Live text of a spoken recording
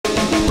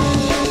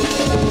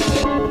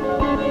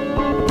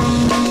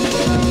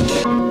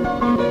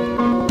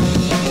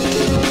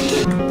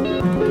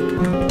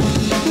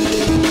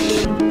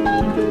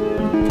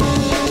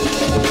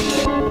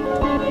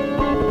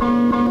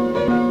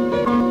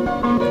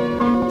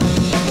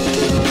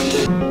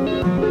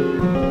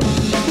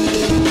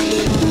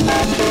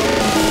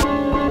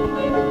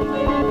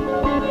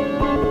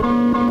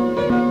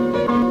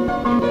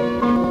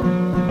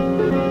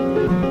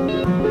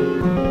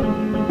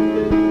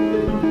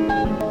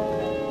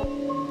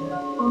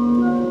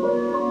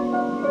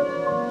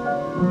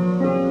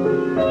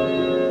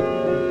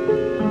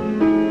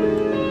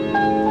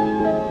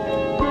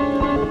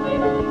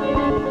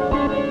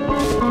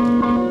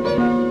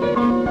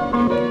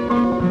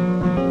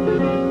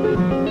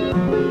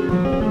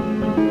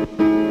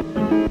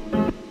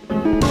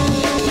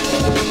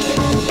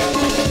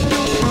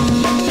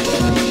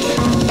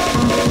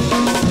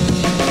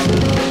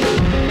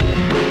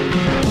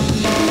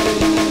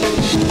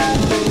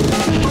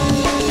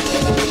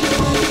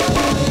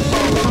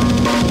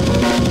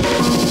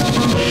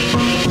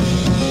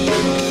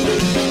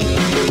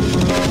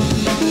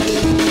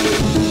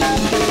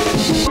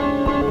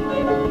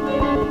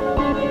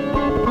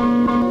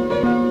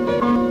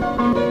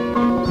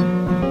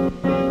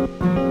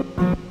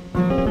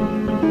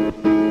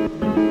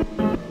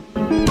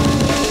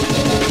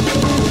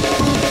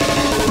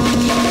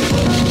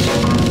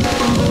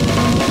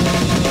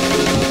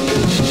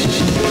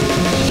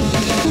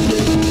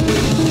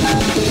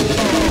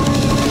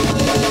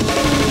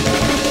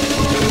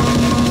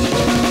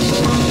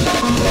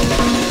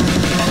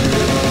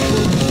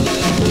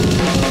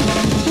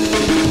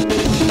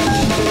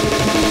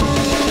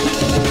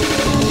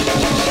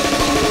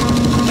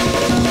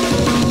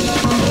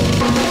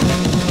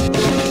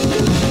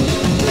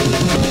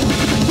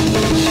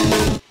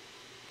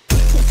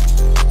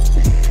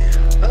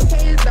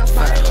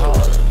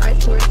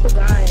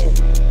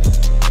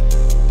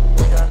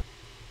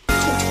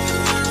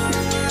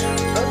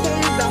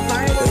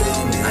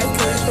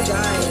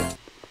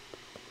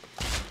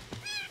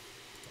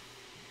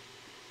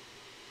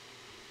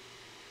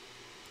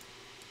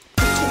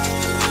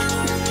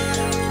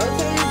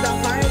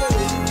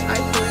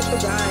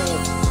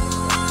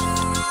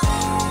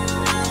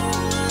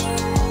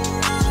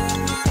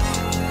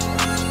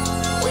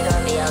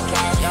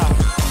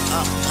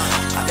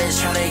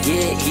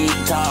get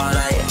geeked all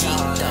night.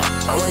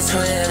 I'm with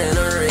twin in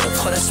a ring,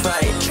 put a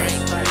Sprite.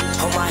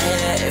 Hold my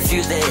head if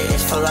you there,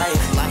 it's for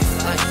life.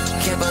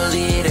 Can't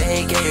believe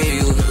they gave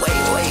you.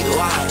 Wait,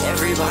 why?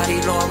 Everybody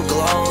know I'm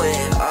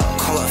glowing.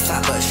 Call her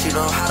fat, but she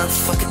know how to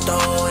fucking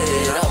throw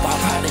it up. I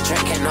probably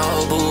drinking no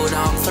boo,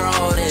 now I'm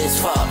throwing this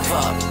fuck.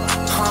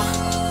 Huh?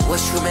 What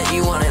you meant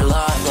you wanted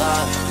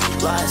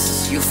love,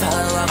 lust. You fell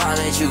in love, I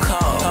made you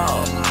cold.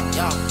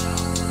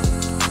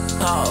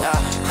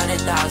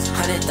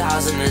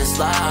 100,000 in this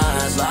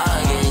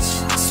luggage.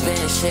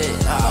 Spin shit,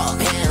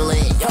 pin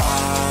lit,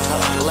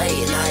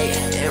 late night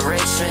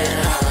enrichment,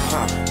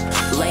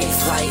 late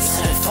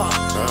flights,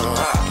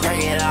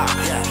 bring it out,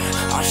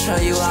 I'll show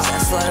you out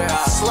that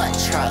slut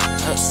truck.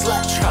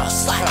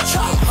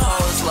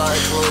 Hoes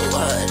like glue,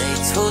 but they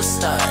too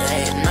stuck,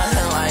 ain't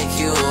nothing like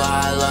you.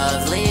 I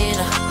love lean,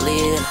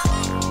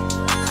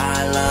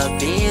 I love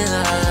being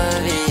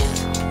loving.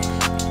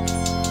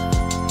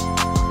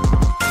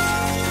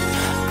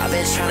 I've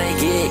been tryna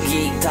get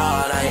geeked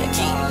all night.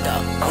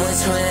 I'm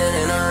with twin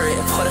in a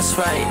ring, put a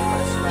Sprite.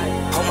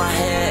 Hold my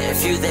head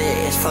if you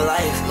there, it's for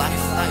life.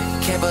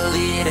 Can't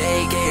believe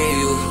they gave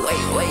you.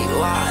 Wait,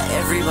 why?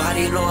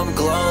 Everybody know I'm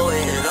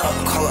glowing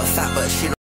up. Call her fat, but she